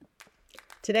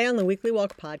Today on the Weekly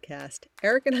Walk podcast,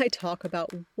 Eric and I talk about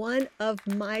one of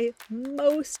my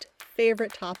most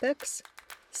favorite topics,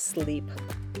 sleep.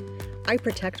 I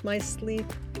protect my sleep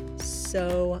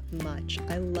so much.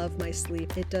 I love my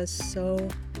sleep. It does so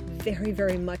very,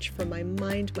 very much for my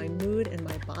mind, my mood, and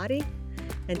my body.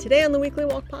 And today on the Weekly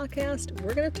Walk podcast,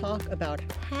 we're going to talk about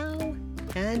how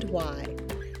and why.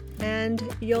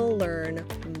 And you'll learn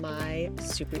my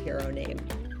superhero name.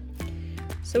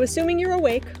 So assuming you're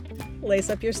awake,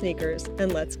 lace up your sneakers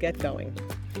and let's get going.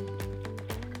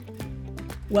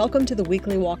 Welcome to the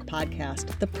Weekly Walk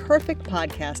podcast, the perfect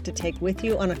podcast to take with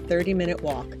you on a 30-minute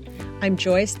walk. I'm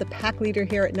Joyce, the pack leader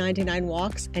here at 99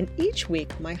 Walks, and each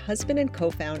week my husband and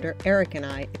co-founder Eric and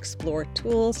I explore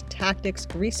tools, tactics,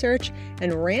 research,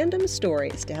 and random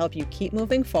stories to help you keep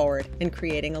moving forward and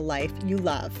creating a life you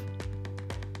love.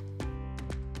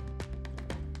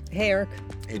 Hey Eric.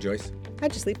 Hey Joyce.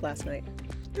 How'd you sleep last night?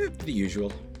 The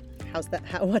usual. How's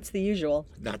that? What's the usual?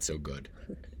 Not so good.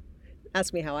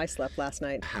 Ask me how I slept last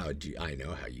night. I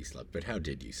know how you slept, but how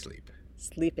did you sleep?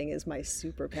 Sleeping is my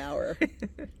superpower.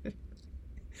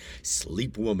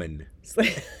 Sleep woman.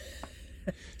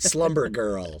 Slumber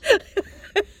girl.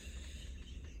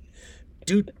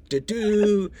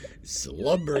 Do.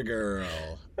 Slumber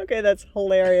girl. Okay, that's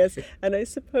hilarious. And I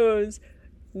suppose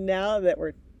now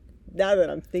that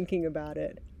I'm thinking about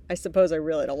it, I suppose I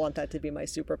really don't want that to be my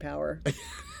superpower.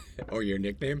 Or your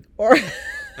nickname? Or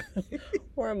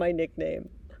my nickname.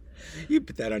 You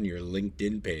put that on your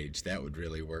LinkedIn page. That would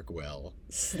really work well.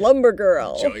 Slumber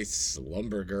girl. Joyce,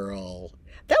 slumber girl.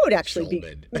 That would actually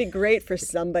be great for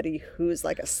somebody who's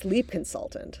like a sleep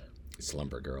consultant.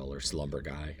 Slumber girl or slumber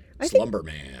guy.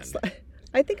 Man.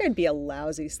 I think I'd be a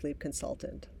lousy sleep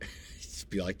consultant. Just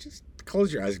be like, just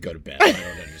close your eyes and go to bed. I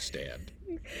don't understand.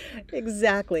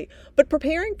 Exactly. But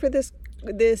preparing for this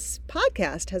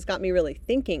podcast has got me really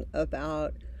thinking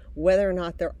about whether or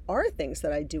not there are things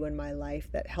that I do in my life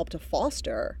that help to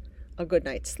foster a good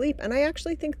night's sleep. And I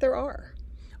actually think there are.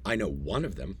 I know one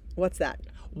of them. What's that?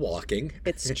 Walking.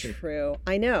 It's true.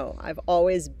 I know. I've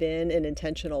always been an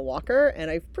intentional walker,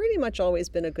 and I've pretty much always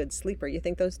been a good sleeper. You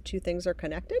think those two things are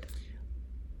connected?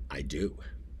 I do.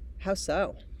 How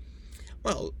so?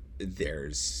 Well,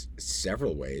 there's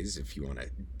several ways if you want to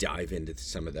dive into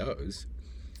some of those.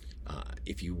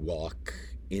 If you walk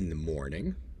in the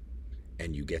morning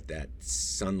and you get that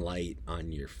sunlight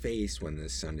on your face when the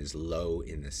sun is low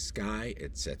in the sky,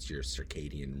 it sets your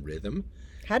circadian rhythm.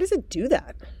 How does it do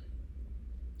that?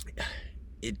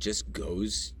 It just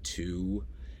goes to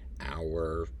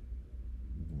our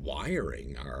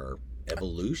wiring, our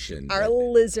evolution. Our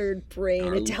lizard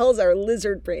brain. It tells our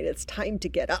lizard brain it's time to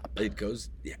get up. It goes,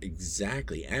 yeah,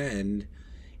 exactly. And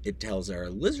it tells our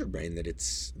lizard brain that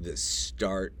it's the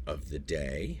start of the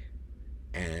day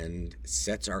and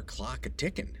sets our clock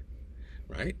a-ticking,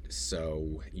 right?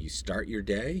 So you start your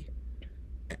day,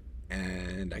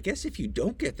 and I guess if you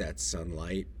don't get that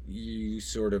sunlight, you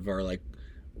sort of are like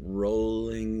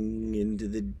rolling into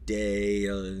the day,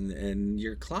 and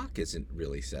your clock isn't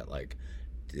really set. Like,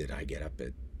 did I get up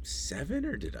at 7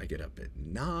 or did I get up at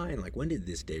 9? Like, when did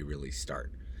this day really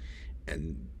start?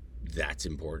 And that's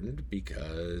important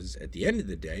because at the end of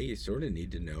the day, you sort of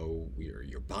need to know,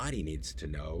 your body needs to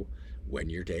know when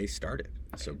your day started.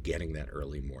 So getting that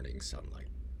early morning sunlight.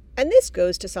 And this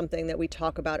goes to something that we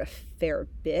talk about a fair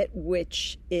bit,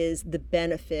 which is the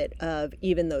benefit of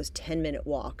even those 10-minute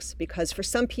walks. Because for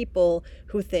some people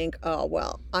who think, oh,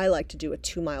 well, I like to do a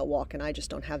 2-mile walk and I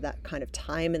just don't have that kind of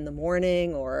time in the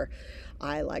morning, or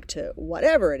I like to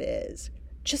whatever it is,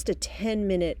 just a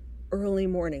 10-minute early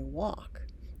morning walk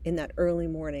in that early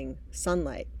morning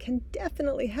sunlight can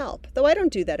definitely help. Though I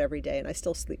don't do that every day and I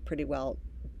still sleep pretty well.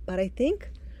 But I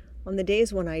think on the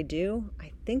days when I do,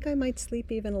 I think I might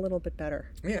sleep even a little bit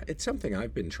better. Yeah, it's something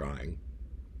I've been trying.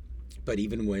 But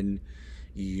even when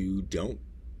you don't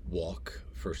walk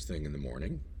first thing in the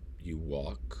morning, you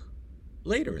walk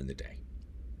later in the day,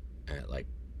 at like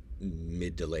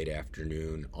mid to late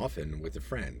afternoon, often with a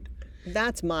friend.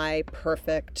 That's my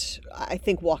perfect, I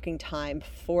think, walking time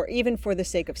even for the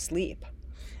sake of sleep.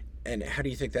 And how do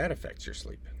you think that affects your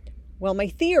sleep? Well, my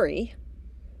theory,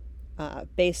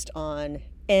 based on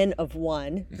N of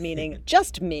 1, meaning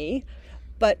just me,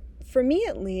 but for me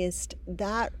at least,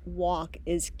 that walk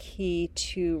is key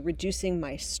to reducing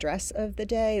my stress of the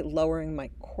day, lowering my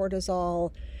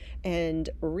cortisol, and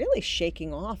really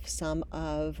shaking off some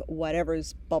of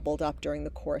whatever's bubbled up during the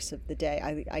course of the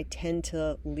day. I tend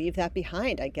to leave that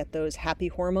behind. I get those happy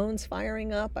hormones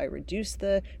firing up. I reduce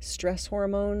the stress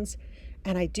hormones.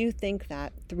 And I do think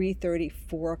that 3:30,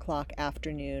 4 o'clock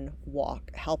afternoon walk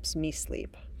helps me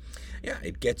sleep. Yeah,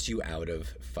 it gets you out of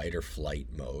fight or flight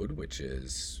mode, which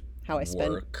is How I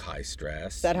spend. work, high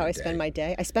stress. Is that how your I spend day. my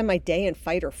day? I spend my day in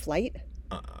fight or flight?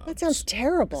 That sounds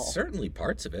terrible. Certainly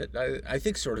parts of it. I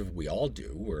think sort of we all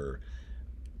do. We're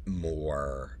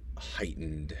more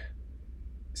heightened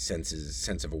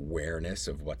sense of awareness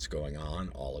of what's going on,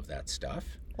 all of that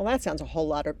stuff. Well, that sounds a whole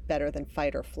lot better than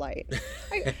fight or flight.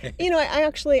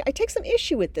 I take some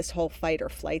issue with this whole fight or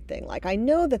flight thing. Like, I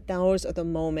know that those are the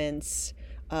moments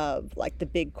of like the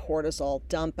big cortisol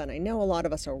dump, and I know a lot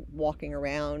of us are walking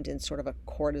around in sort of a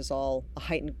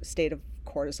heightened state of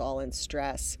cortisol and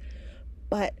stress.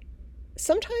 But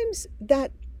sometimes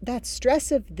that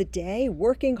stress of the day,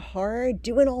 working hard,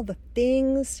 doing all the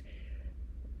things,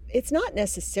 it's not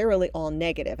necessarily all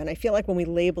negative. And I feel like when we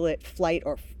label it flight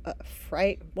or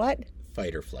fright, what?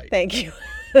 Fight or flight. Thank you.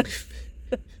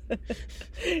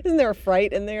 Isn't there a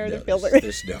fright in there? No, that feels like...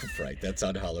 there's no fright. That's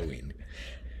on Halloween.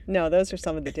 No, those are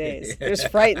some of the days. There's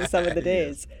fright in some of the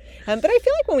days. But I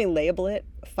feel like when we label it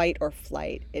fight or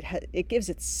flight, it gives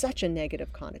it such a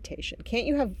negative connotation. Can't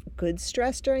you have good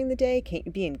stress during the day? Can't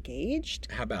you be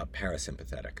engaged? How about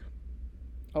parasympathetic?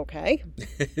 Okay.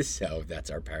 So that's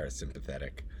our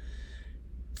parasympathetic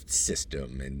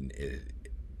system and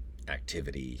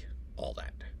activity, all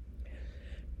that.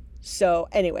 So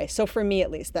anyway, for me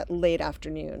at least, that late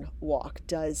afternoon walk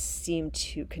does seem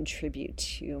to contribute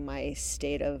to my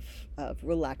state of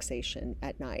relaxation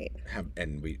at night.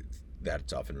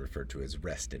 That's often referred to as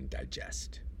rest and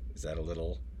digest. Is that a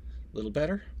little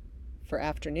better? For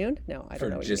afternoon? No, I don't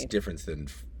know what you mean. For just difference than,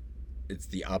 it's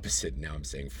the opposite. Now I'm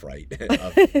saying fright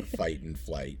of fight and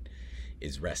flight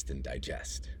is rest and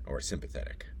digest, or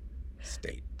sympathetic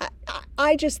state.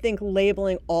 I just think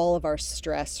labeling all of our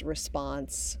stress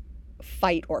response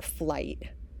fight or flight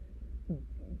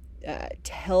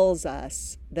tells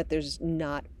us that there's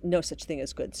no such thing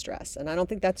as good stress. And I don't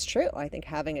think that's true. I think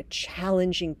having a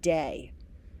challenging day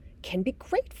can be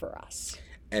great for us.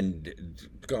 And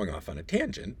going off on a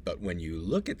tangent, but when you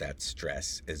look at that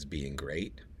stress as being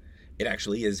great, it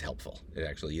actually is helpful. It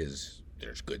actually is,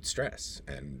 there's good stress.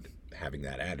 And having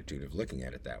that attitude of looking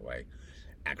at it that way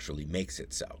actually makes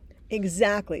it so.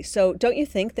 Exactly. So don't you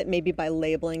think that maybe by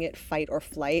labeling it fight or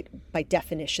flight, by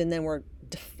definition, then we're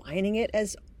defining it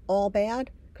as all bad?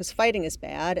 Because fighting is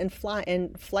bad and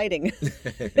flighting.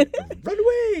 Run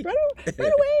away!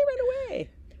 Run away!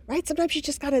 Right? Sometimes you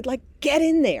just got to get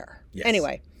in there. Yes.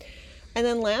 Anyway. And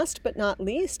then last but not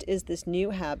least is this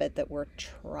new habit that we're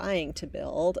trying to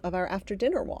build of our after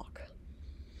dinner walk.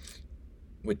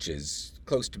 Which is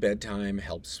close to bedtime,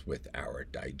 helps with our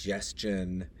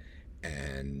digestion,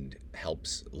 and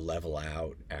helps level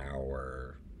out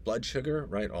our blood sugar,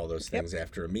 right? All those things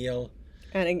after a meal.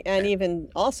 And even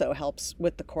also helps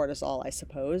with the cortisol, I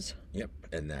suppose. Yep,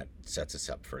 and that sets us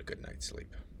up for a good night's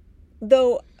sleep.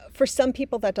 Though for some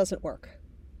people that doesn't work.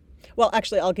 Well,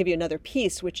 actually, I'll give you another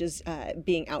piece, which is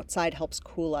being outside helps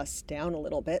cool us down a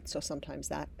little bit. So sometimes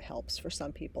that helps for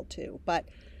some people too. But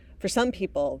for some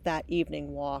people, that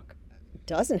evening walk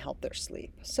doesn't help their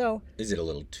sleep. So is it a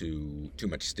little too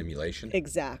much stimulation?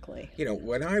 Exactly.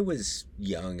 When I was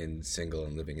young and single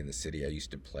and living in the city, I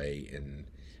used to play in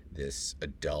this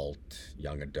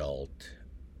young adult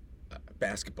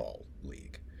basketball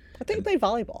league. I think you played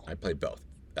volleyball. I played both,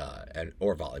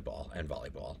 or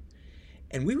volleyball.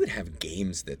 And we would have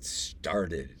games that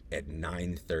started at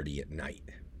 9:30 at night.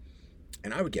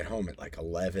 And I would get home at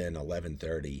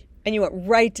 11:30. And you went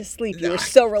right to sleep. You were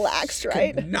so relaxed,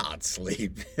 right? Could not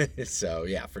sleep. So,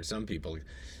 yeah, for some people,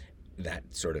 that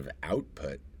sort of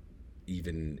output,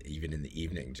 even in the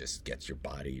evening, just gets your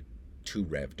body too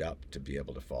revved up to be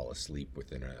able to fall asleep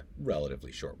within a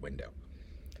relatively short window.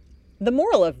 The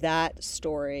moral of that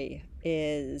story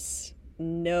is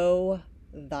know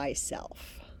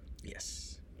thyself.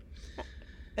 Yes.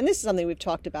 And this is something we've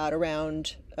talked about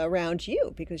around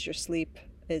you, because your sleep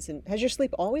has your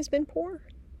sleep always been poor?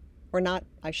 Or not,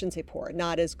 I shouldn't say poor,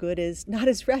 not as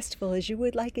restful as you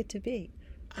would like it to be.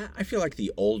 I feel like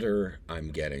the older I'm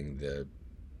getting, the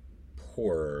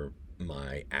poorer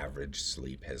my average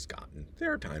sleep has gotten.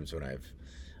 There are times when I have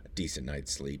a decent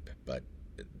night's sleep, but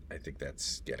I think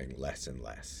that's getting less and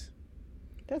less.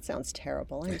 That sounds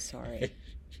terrible. I'm sorry.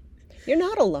 You're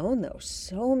not alone, though.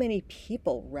 So many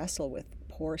people wrestle with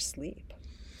poor sleep.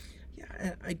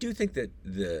 Yeah, I do think that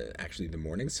the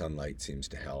morning sunlight seems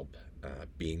to help.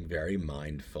 Being very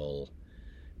mindful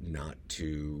not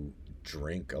to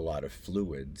drink a lot of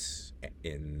fluids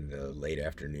in the late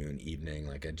afternoon, evening.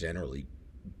 I generally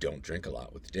don't drink a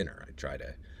lot with dinner. I try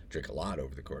to drink a lot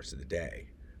over the course of the day,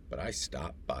 but I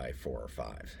stop by 4 or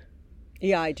 5.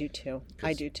 Yeah, I do too.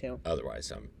 I do too.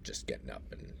 Otherwise, I'm just getting up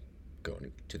and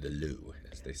going to the loo,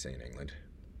 as they say in England.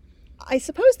 I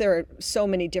suppose there are so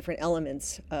many different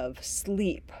elements of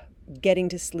sleep: getting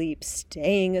to sleep,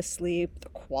 staying asleep, the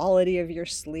quality of your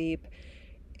sleep.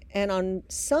 And on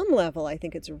some level, I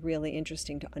think it's really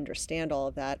interesting to understand all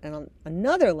of that. And on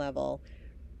another level,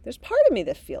 there's part of me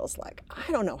that feels like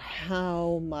I don't know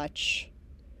how much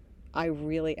I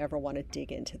really ever want to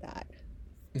dig into that.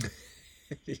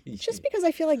 Just because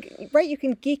I feel like, right, you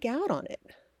can geek out on it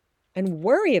and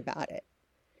worry about it.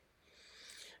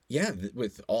 Yeah,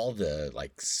 with all the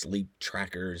like sleep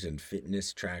trackers and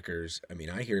fitness trackers. I mean,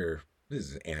 I hear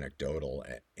this is anecdotal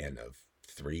and of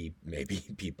three maybe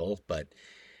people, but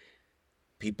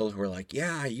people who are like,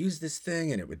 yeah, I used this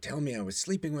thing and it would tell me I was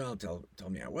sleeping well, tell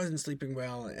me I wasn't sleeping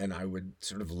well, and I would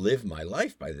sort of live my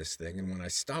life by this thing. And when I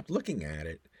stopped looking at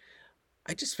it,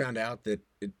 I just found out that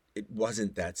it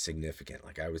wasn't that significant.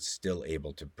 Like I was still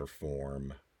able to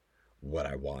perform what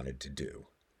I wanted to do.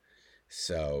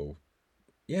 So,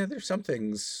 yeah, there's some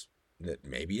things that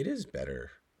maybe it is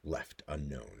better left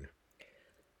unknown.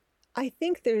 I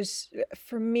think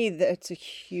for me, that's a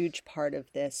huge part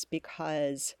of this,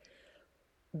 because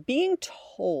being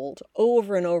told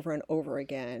over and over and over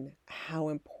again how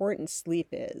important sleep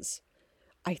is,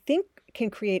 I think can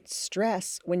create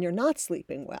stress when you're not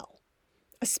sleeping well,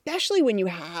 especially when you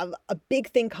have a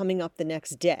big thing coming up the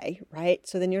next day, right?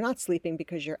 So then you're not sleeping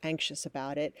because you're anxious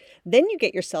about it. Then you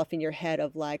get yourself in your head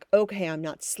of like, okay, I'm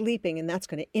not sleeping, and that's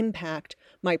going to impact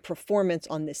my performance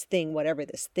on this thing, whatever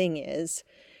this thing is.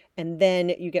 And then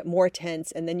you get more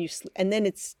tense, and then and then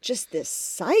it's just this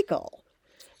cycle.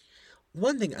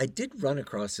 One thing, I did run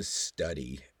across a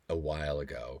study a while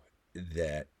ago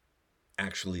that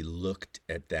actually looked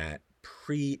at that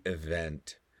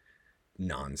pre-event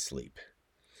non-sleep.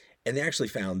 And they actually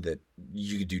found that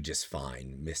you could do just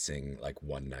fine missing like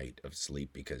one night of sleep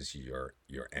because you're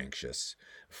anxious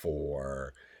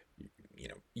for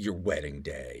your wedding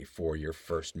day, for your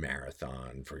first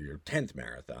marathon, for your 10th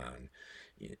marathon,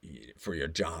 for your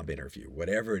job interview,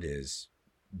 whatever it is,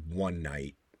 one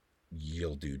night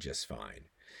you'll do just fine.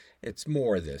 It's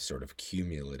more the sort of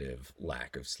cumulative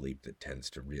lack of sleep that tends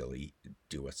to really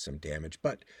do us some damage.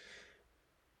 But,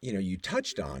 you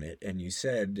touched on it and you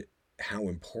said how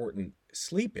important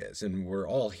sleep is, and we're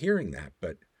all hearing that,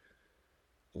 but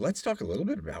let's talk a little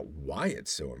bit about why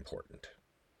it's so important.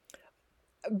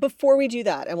 Before we do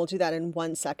that, and we'll do that in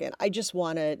 1 second, I just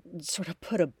want to sort of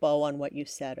put a bow on what you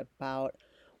said about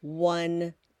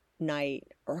one night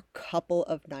or a couple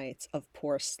of nights of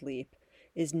poor sleep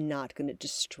is not going to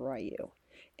destroy you.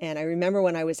 And I remember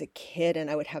when I was a kid and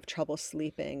I would have trouble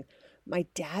sleeping, my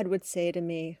dad would say to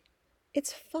me,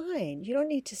 "It's fine. You don't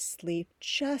need to sleep.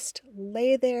 Just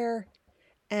lay there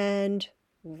and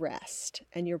rest,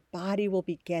 and your body will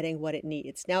be getting what it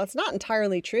needs." Now, it's not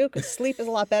entirely true because sleep is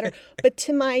a lot better. But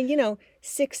to my,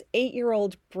 6,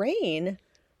 8-year-old brain,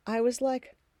 I was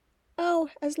like, oh,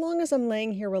 as long as I'm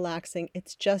laying here relaxing,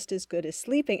 it's just as good as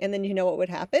sleeping. And then you know what would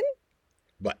happen?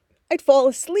 What? I'd fall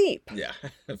asleep. Yeah,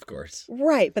 of course.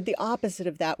 Right. But the opposite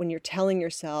of that, when you're telling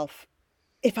yourself,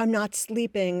 if I'm not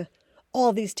sleeping,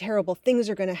 all these terrible things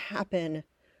are going to happen,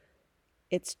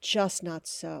 it's just not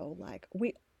so. Like,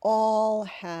 we all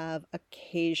have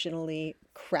occasionally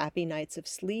crappy nights of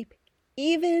sleep,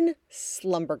 even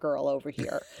Slumber Girl over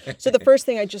here. So the first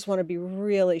thing I just want to be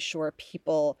really sure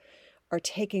people are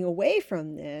taking away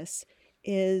from this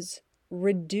is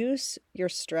reduce your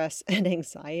stress and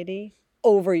anxiety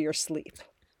over your sleep.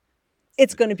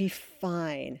 It's going to be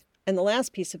fine. And the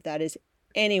last piece of that is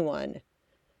anyone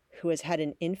who has had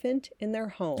an infant in their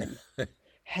home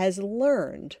has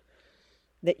learned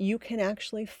that you can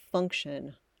actually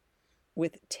function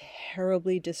with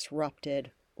terribly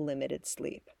disrupted, limited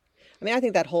sleep. I mean, I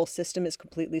think that whole system is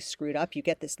completely screwed up. You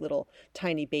get this little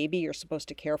tiny baby you're supposed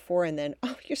to care for, and then,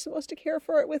 you're supposed to care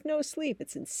for it with no sleep.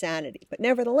 It's insanity. But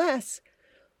nevertheless,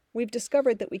 we've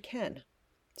discovered that we can.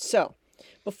 So,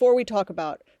 before we talk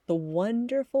about the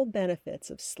wonderful benefits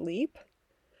of sleep,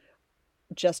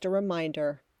 just a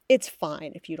reminder, it's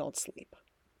fine if you don't sleep.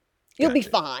 You'll be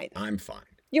fine. I'm fine.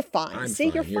 You're fine. I'm See,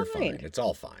 fine. you're fine. It's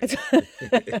all fine.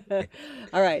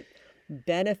 All right.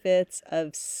 Benefits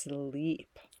of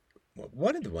sleep. Well,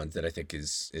 one of the ones that I think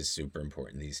is super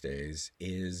important these days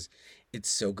is it's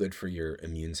so good for your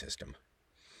immune system.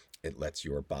 It lets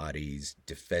your body's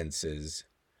defenses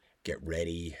get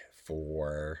ready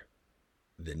for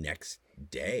the next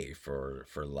day, for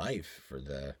life, for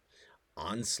the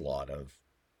onslaught of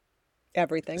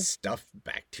everything, stuff,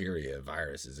 bacteria,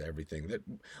 viruses, everything that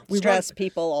stress,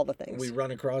 people, all the things we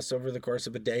run across over the course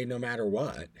of a day, no matter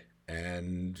what.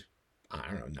 And I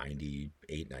don't know,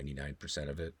 98, 99%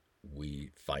 of it we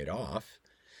fight off.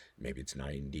 maybe it's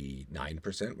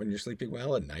 99% when you're sleeping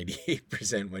well and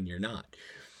 98% when you're not.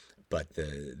 But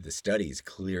the studies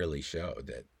clearly show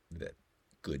that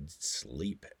good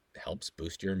sleep helps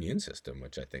boost your immune system,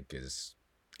 which I think is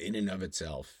in and of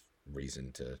itself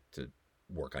reason to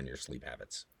work on your sleep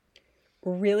habits.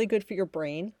 Really good for your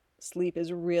brain. Sleep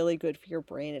is really good for your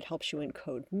brain. It helps you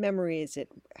encode memories. It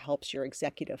helps your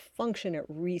executive function. It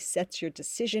resets your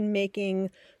decision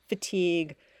making,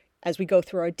 fatigue. As we go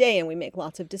through our day and we make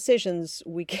lots of decisions,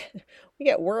 we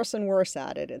get worse and worse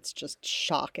at it. It's just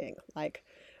shocking. Like,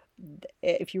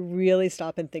 if you really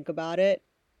stop and think about it,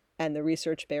 and the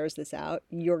research bears this out,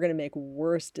 you're going to make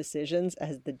worse decisions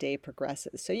as the day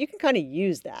progresses. So you can kind of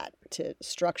use that to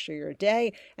structure your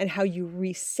day, and how you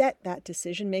reset that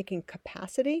decision-making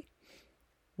capacity.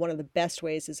 One of the best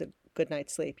ways is a good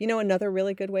night's sleep. You know, another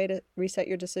really good way to reset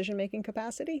your decision-making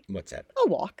capacity? What's that? A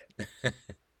walk.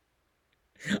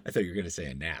 I thought you were going to say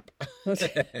a nap.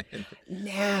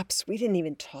 Naps. We didn't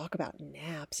even talk about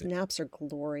naps. Naps are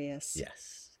glorious.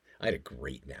 Yes. I had a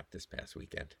great nap this past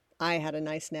weekend. I had a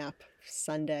nice nap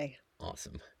Sunday.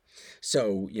 Awesome.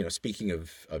 So, speaking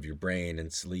of your brain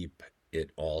and sleep,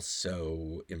 it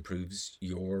also improves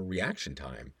your reaction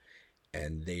time.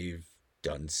 And they've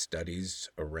done studies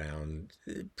around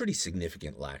pretty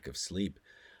significant lack of sleep,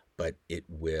 but it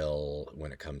will,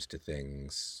 when it comes to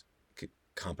things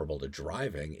comparable to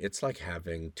driving, it's like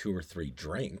having 2 or 3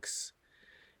 drinks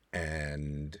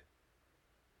and,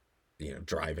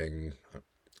 driving.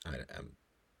 I'm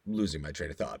losing my train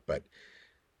of thought, but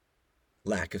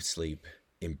lack of sleep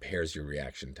impairs your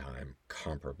reaction time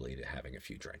comparably to having a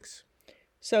few drinks.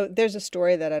 So there's a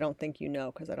story that I don't think you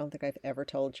know, because I don't think I've ever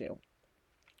told you.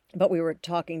 But we were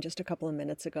talking just a couple of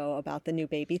minutes ago about the new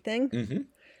baby thing. Mm-hmm.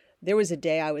 There was a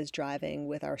day I was driving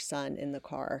with our son in the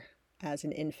car as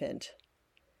an infant,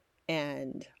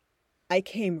 and I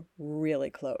came really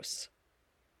close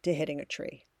to hitting a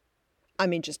tree. I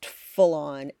mean, just full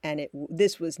on. And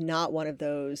this was not one of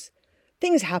those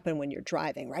things happen when you're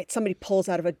driving, right? Somebody pulls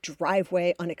out of a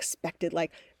driveway unexpected,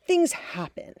 like things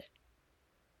happen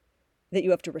that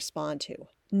you have to respond to.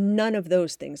 None of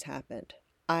those things happened.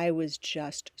 I was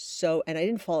just and I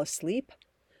didn't fall asleep.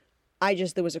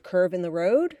 There was a curve in the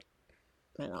road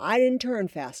and I didn't turn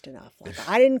fast enough. Like,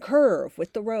 I didn't curve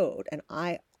with the road, and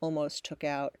I almost took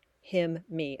out him,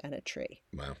 me, and a tree.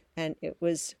 Wow. And it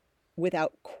was,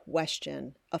 without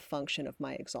question, a function of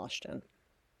my exhaustion.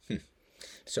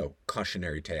 So,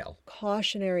 cautionary tale.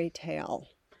 Cautionary tale.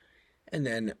 And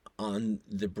then on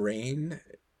the brain,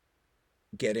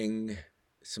 getting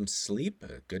some sleep,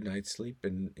 a good night's sleep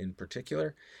in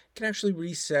particular, can actually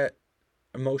reset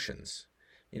emotions.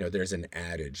 There's an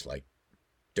adage like,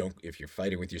 if you're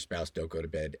fighting with your spouse, don't go to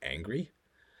bed angry.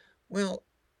 Well,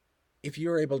 if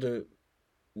you're able to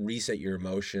reset your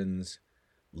emotions,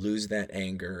 lose that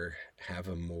anger, have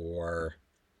a more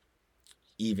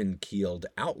even-keeled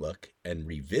outlook, and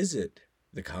revisit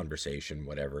the conversation,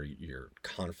 whatever your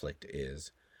conflict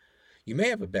is, you may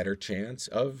have a better chance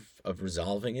of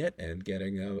resolving it and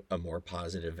getting a more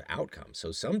positive outcome.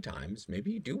 So sometimes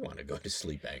maybe you do want to go to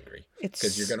sleep angry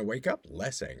because you're going to wake up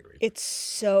less angry. It's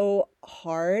so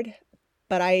hard,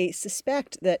 but I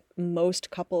suspect that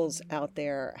most couples out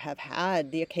there have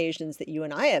had the occasions that you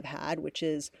and I have had, which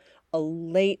is a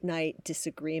late night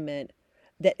disagreement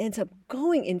that ends up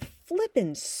going in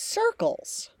flippin'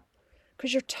 circles.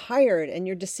 Because you're tired and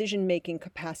your decision-making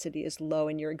capacity is low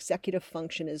and your executive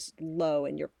function is low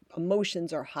and your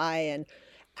emotions are high. And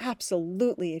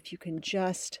absolutely, if you can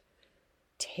just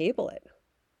table it.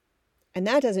 And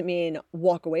that doesn't mean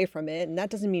walk away from it, and that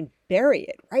doesn't mean bury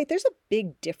it, right? There's a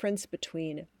big difference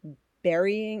between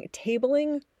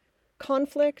tabling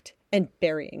conflict and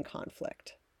burying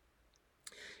conflict.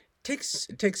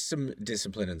 It takes some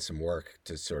discipline and some work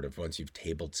to sort of, once you've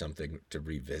tabled something, to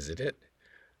revisit it.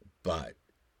 But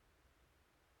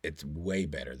it's way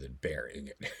better than burying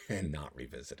it and not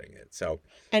revisiting it. So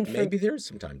maybe there's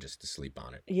some time just to sleep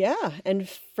on it. Yeah. And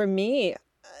for me,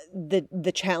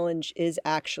 the challenge is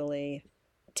actually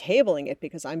tabling it,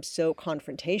 because I'm so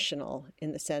confrontational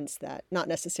in the sense that, not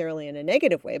necessarily in a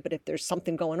negative way, but if there's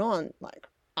something going on, like,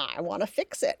 I want to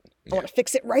fix it. I want to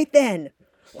fix it right then.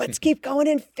 Let's keep going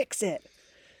and fix it.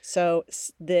 So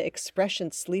the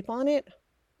expression sleep on it,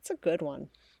 it's a good one.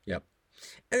 Yep.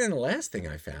 And then the last thing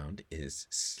I found is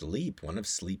sleep. One of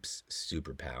sleep's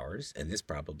superpowers, and this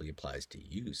probably applies to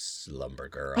you, slumber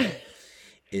girl,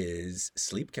 is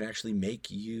sleep can actually make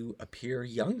you appear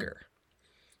younger,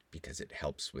 because it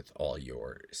helps with all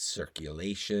your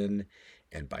circulation.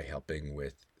 And by helping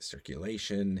with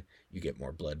circulation, you get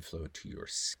more blood flow to your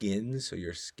skin, so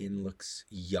your skin looks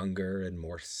younger and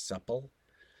more supple.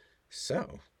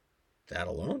 So that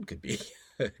alone could be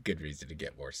a good reason to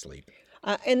get more sleep.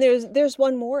 And there's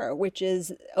one more, which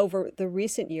is over the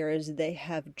recent years, they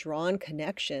have drawn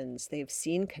connections. They've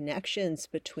seen connections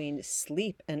between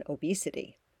sleep and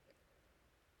obesity.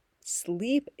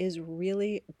 Sleep is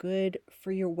really good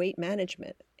for your weight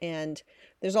management. And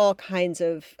there's all kinds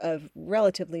of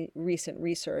relatively recent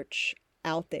research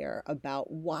out there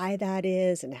about why that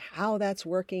is and how that's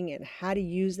working and how to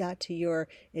use that to your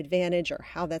advantage or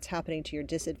how that's happening to your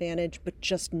disadvantage. But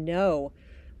just know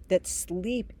that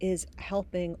sleep is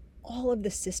helping all of the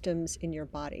systems in your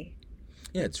body.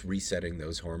 Yeah, it's resetting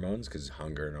those hormones because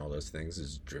hunger and all those things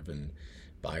is driven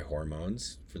by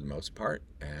hormones for the most part.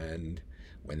 And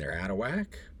when they're out of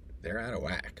whack, they're out of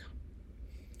whack.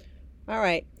 All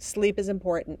right, sleep is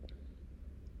important.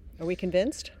 Are we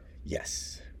convinced?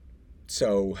 Yes.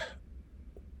 So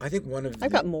I think one of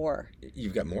I've got more.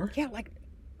 You've got more? Yeah, like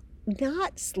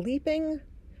not sleeping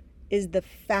is the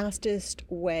fastest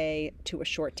way to a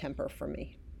short temper for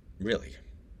me. Really?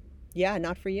 Yeah,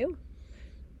 not for you?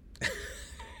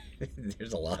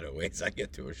 There's a lot of ways I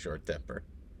get to a short temper.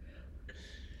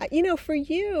 For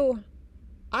you,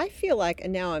 I feel like,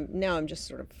 and now I'm just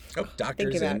sort of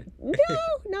doctor's thinking about in. it. No,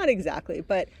 not exactly,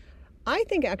 but I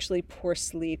think actually poor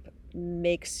sleep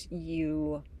makes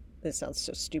you, this sounds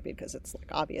so stupid because it's like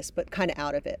obvious, but kind of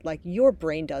out of it. Like your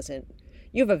brain doesn't,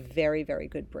 you have a very, very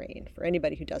good brain. For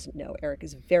anybody who doesn't know, Eric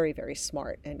is very, very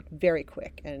smart and very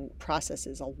quick and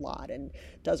processes a lot and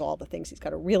does all the things. He's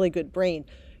got a really good brain.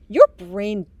 Your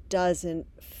brain doesn't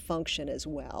function as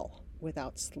well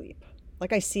without sleep.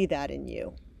 Like I see that in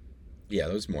you. Yeah,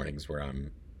 those mornings where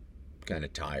I'm kind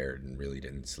of tired and really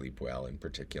didn't sleep well in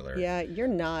particular. Yeah, you're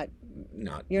not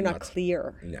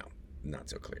clear. No, not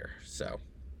so clear. So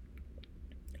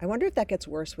I wonder if that gets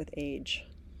worse with age.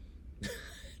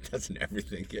 Doesn't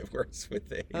everything get worse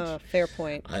with age? Fair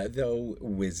point. Though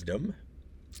wisdom,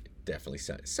 definitely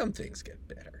some things get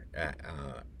better.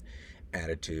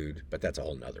 Attitude, but that's a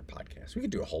whole nother podcast. We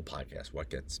could do a whole podcast, what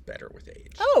gets better with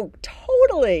age. Oh,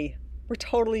 totally. We're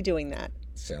totally doing that.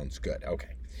 Sounds good.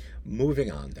 Okay.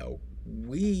 Moving on, though.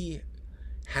 We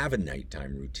have a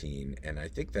nighttime routine, and I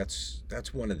think that's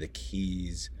one of the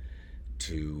keys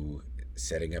to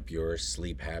setting up your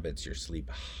sleep habits, your sleep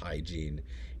hygiene,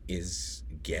 is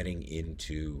getting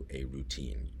into a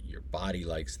routine. Your body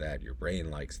likes that, your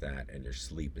brain likes that, and your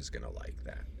sleep is going to like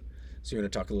that. So you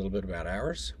want to talk a little bit about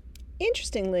ours?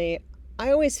 Interestingly,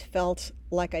 I always felt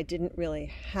like I didn't really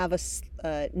have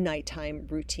a nighttime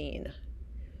routine.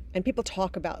 And people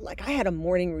talk about, like, I had a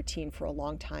morning routine for a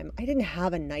long time. I didn't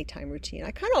have a nighttime routine.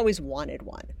 I kind of always wanted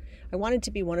one. I wanted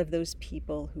to be one of those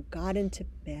people who got into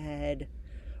bed,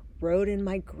 wrote in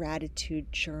my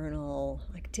gratitude journal,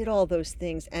 like did all those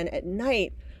things. And at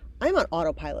night, I'm on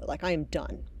autopilot. Like I am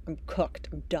done. I'm cooked.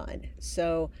 I'm done.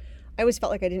 So I always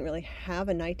felt like I didn't really have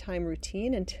a nighttime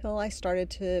routine until I started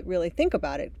to really think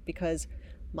about it, because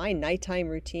my nighttime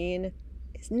routine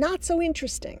is not so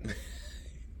interesting.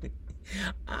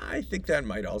 I think that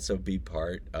might also be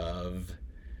part of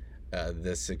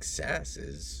the success.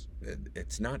 Is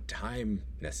it's not time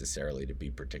necessarily to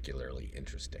be particularly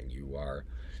interesting. You are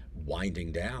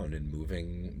winding down and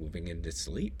moving into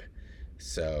sleep.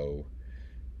 So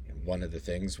one of the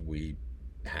things, we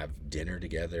have dinner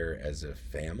together as a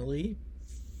family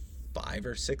 5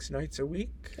 or 6 nights a week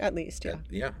At least, yeah.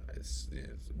 Yeah,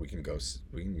 we can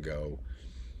go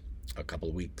a couple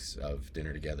of weeks of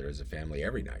dinner together as a family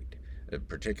every night,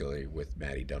 particularly with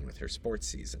Maddie done with her sports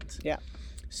seasons. Yeah.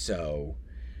 So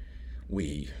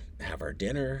we have our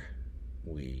dinner,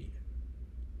 we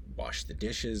wash the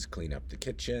dishes, clean up the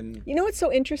kitchen. You know what's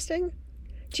so interesting?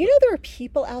 Do you know there are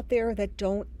people out there that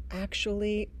don't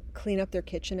actually clean up their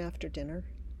kitchen after dinner?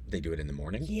 They do it in the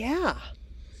morning? Yeah.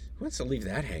 Who wants to leave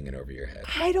that hanging over your head?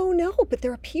 I don't know, but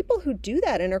there are people who do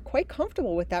that and are quite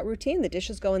comfortable with that routine. The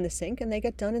dishes go in the sink and they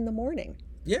get done in the morning.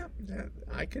 Yeah,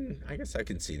 I guess I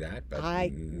can see that, but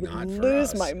I not would for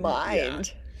lose us. my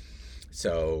mind. Yeah.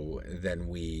 So then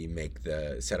we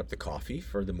set up the coffee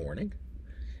for the morning,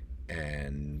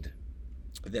 and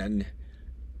then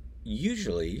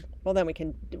usually... Well, then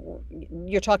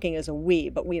you're talking as a we,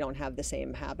 but we don't have the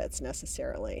same habits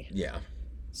necessarily. Yeah.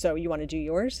 So you want to do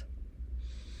yours?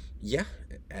 Yeah.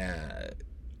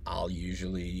 I'll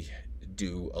usually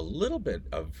do a little bit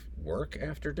of work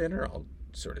after dinner. I'll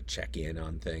sort of check in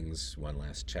on things, one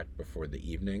last check before the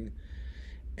evening.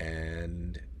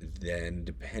 And then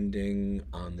depending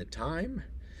on the time,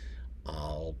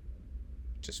 I'll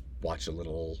just watch a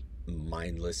little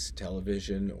mindless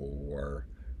television or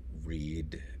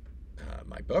read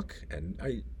my book. And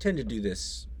I tend to do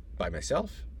this by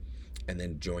myself. and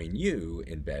then join you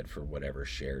in bed for whatever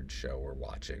shared show we're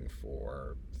watching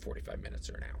for 45 minutes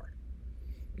or an hour.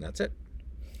 And that's it.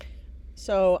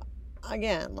 So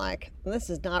again, like, this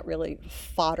is not really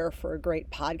fodder for a great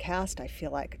podcast. I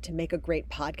feel like to make a great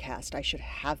podcast, I should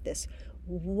have this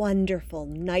wonderful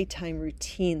nighttime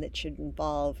routine that should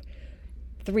involve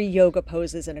 3 yoga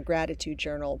poses and a gratitude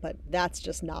journal, but that's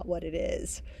just not what it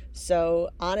is. So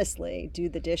honestly, do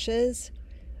the dishes.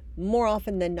 More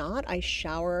often than not, I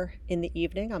shower in the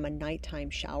evening. I'm a nighttime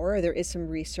shower. There is some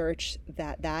research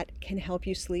that can help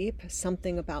you sleep.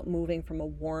 Something about moving from a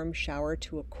warm shower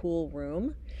to a cool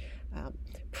room.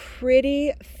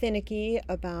 Pretty finicky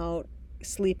about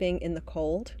sleeping in the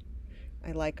cold.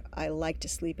 I like to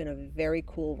sleep in a very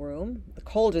cool room. The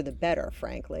colder the better,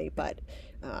 frankly, but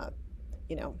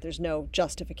there's no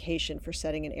justification for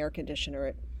setting an air conditioner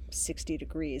at 60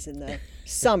 degrees in the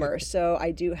summer, so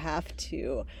I do have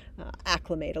to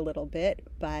acclimate a little bit.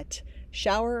 But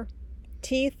shower,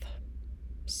 teeth,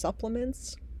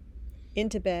 supplements,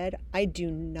 into bed. I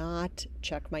do not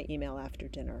check my email after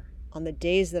dinner. On the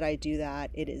days that I do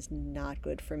that, it is not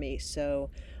good for me. So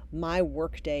my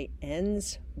workday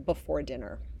ends before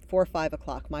dinner. 4 or 5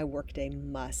 o'clock, my workday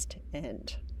must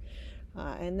end.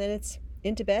 And then it's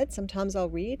into bed. Sometimes I'll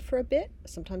read for a bit.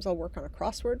 Sometimes I'll work on a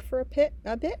crossword for a bit.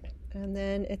 And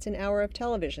then it's an hour of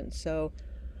television. So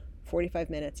 45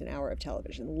 minutes, an hour of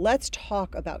television. Let's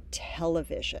talk about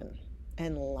television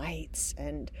and lights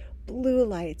and blue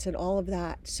lights and all of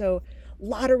that. So a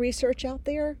lot of research out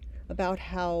there about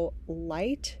how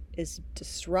light is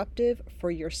disruptive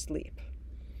for your sleep.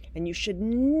 And you should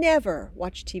never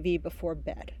watch TV before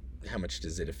bed. How much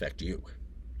does it affect you?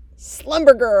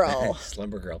 Slumber girl.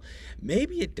 Slumber girl.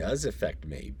 Maybe it does affect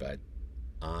me, but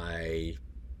I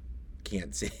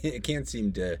can't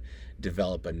seem to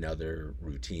develop another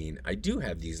routine. I do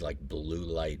have these like blue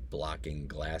light blocking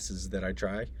glasses that I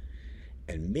try,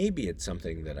 and maybe it's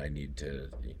something that I need to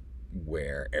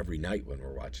wear every night when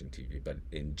we're watching TV. But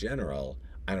in general,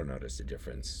 I don't notice a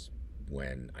difference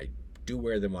when I do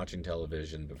wear them watching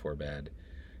television before bed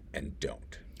and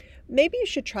don't. Maybe you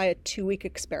should try a 2-week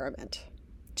experiment.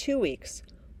 2 weeks,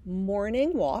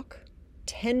 morning walk,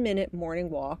 10-minute morning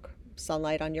walk,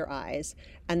 sunlight on your eyes,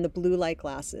 and the blue light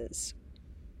glasses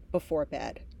before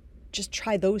bed. Just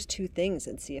try those 2 things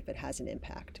and see if it has an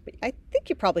impact. But I think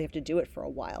you probably have to do it for a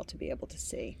while to be able to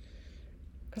see.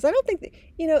 Because I don't think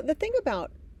that, the thing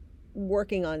about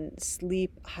working on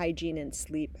sleep hygiene and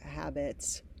sleep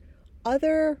habits,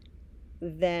 other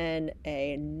than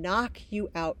a knock you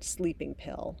out sleeping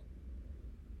pill,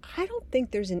 I don't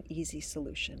think there's an easy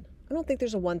solution. I don't think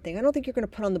there's a one thing. I don't think you're going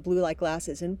to put on the blue light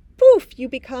glasses and poof, you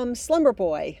become slumber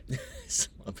boy.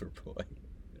 Slumber boy.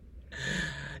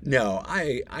 No,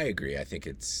 I agree. I think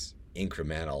it's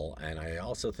incremental. And I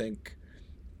also think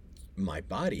my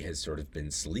body has sort of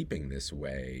been sleeping this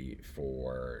way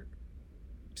for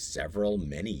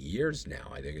many years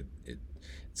now. I think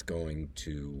it's going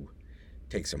to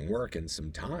take some work and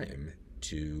some time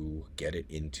to get it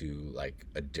into like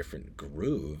a different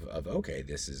groove of, okay,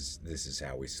 this is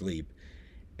how we sleep.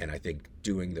 And I think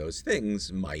doing those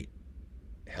things might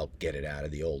help get it out of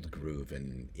the old groove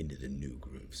and into the new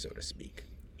groove, so to speak.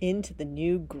 Into the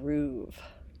new groove.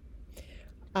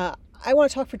 I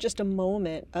want to talk for just a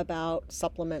moment about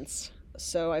supplements.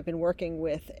 So I've been working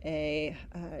with a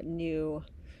new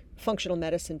functional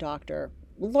medicine doctor,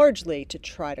 largely to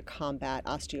try to combat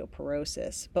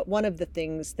osteoporosis. But one of the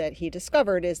things that he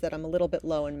discovered is that I'm a little bit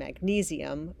low in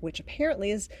magnesium, which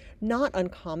apparently is not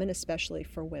uncommon, especially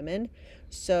for women.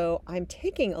 So I'm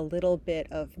taking a little bit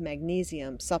of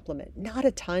magnesium supplement, not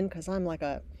a ton, because I'm like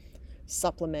a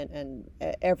supplement and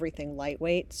everything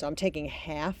lightweight. So I'm taking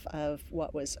half of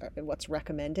what's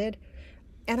recommended.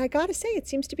 And I got to say, it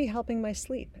seems to be helping my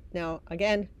sleep. Now,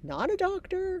 again, not a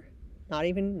doctor, not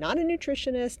a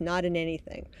nutritionist, not in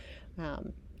anything.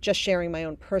 Just sharing my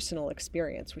own personal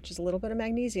experience, which is a little bit of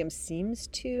magnesium seems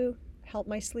to help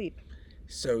my sleep.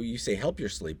 So you say help your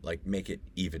sleep, like make it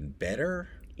even better?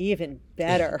 Even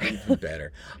better. Even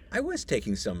better. I was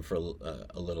taking some for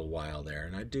a little while there,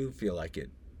 and I do feel like it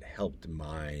helped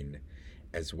mine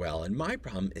as well. And my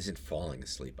problem isn't falling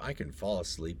asleep. I can fall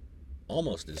asleep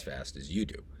almost as fast as you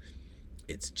do.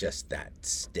 It's just that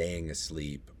staying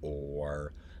asleep,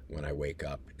 or when I wake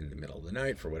up in the middle of the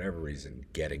night for whatever reason,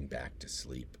 getting back to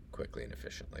sleep quickly and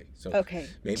efficiently. So okay.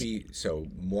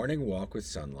 Morning walk with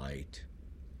sunlight,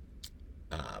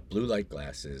 blue light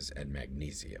glasses, and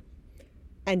magnesium.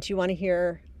 And do you want to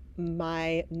hear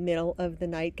my middle of the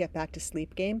night get back to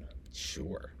sleep game?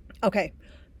 Sure. Okay.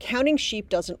 Counting sheep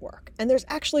doesn't work. And there's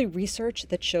actually research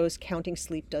that shows counting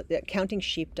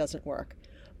sheep doesn't work.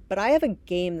 But I have a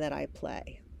game that I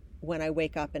play when I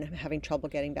wake up and I'm having trouble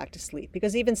getting back to sleep,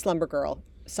 because even Slumber Girl,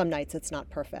 some nights it's not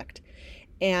perfect.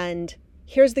 And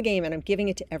here's the game, and I'm giving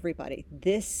it to everybody.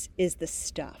 This is the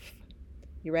stuff.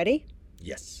 You ready?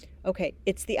 Yes. Okay,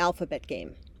 it's the alphabet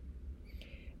game.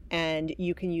 And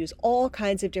you can use all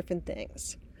kinds of different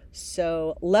things.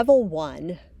 So level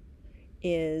 1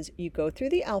 is you go through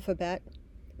the alphabet,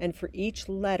 and for each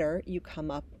letter you come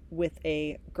up with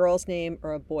a girl's name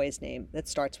or a boy's name that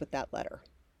starts with that letter.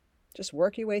 Just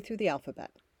work your way through the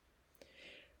alphabet.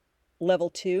 Level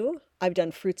 2, I've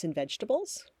done fruits and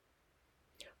vegetables.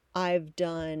 I've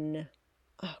done,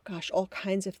 all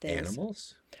kinds of things.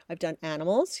 Animals? I've done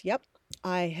animals, yep.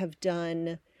 I have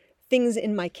done things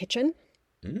in my kitchen.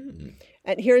 Mm.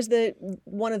 And here's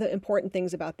one of the important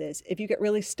things about this. If you get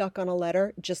really stuck on a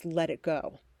letter, just let it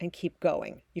go and keep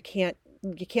going. You can't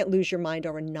lose your mind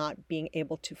over not being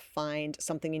able to find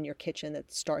something in your kitchen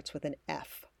that starts with an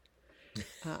F.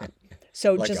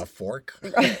 So like just a fork?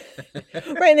 right,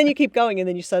 and then you keep going, and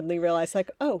then you suddenly realize,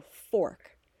 like, oh,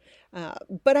 fork.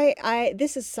 But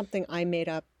this is something I made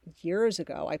up years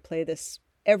ago. I play this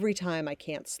every time I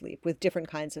can't sleep with different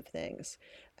kinds of things.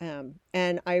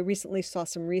 And I recently saw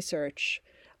some research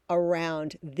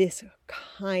around this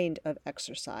kind of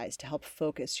exercise to help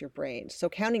focus your brain. So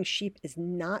counting sheep is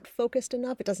not focused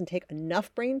enough. It doesn't take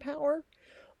enough brain power,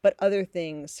 but other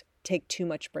things take too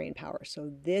much brain power.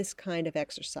 So this kind of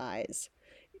exercise,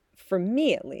 for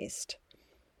me at least,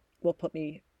 will put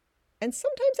me, and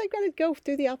sometimes I got to go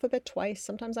through the alphabet twice.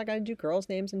 Sometimes I got to do girls'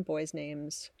 names and boys'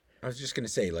 names. I was just going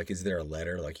to say, like, is there a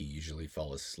letter, like, you usually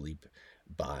fall asleep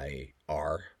by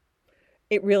R?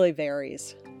 It really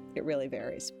varies. It really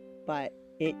varies. But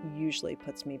it usually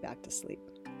puts me back to sleep.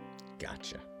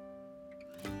 Gotcha.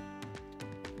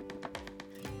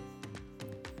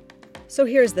 So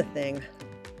here's the thing.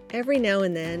 Every now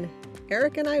and then,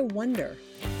 Eric and I wonder,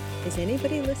 is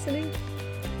anybody listening?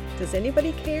 Does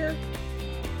anybody care?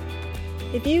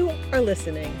 If you are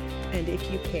listening, and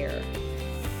if you care,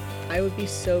 I would be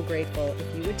so grateful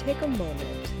if you would take a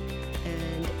moment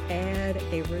and add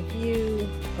a review,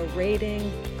 a rating,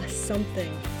 a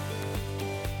something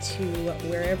to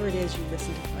wherever it is you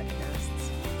listen to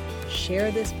podcasts.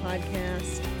 Share this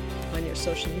podcast on your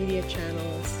social media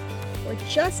channels, or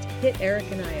just hit Eric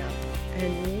and I up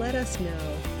and let us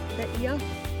know that, yup,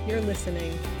 you're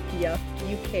listening, yup,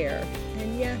 you care,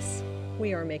 and yes,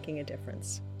 we are making a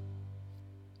difference.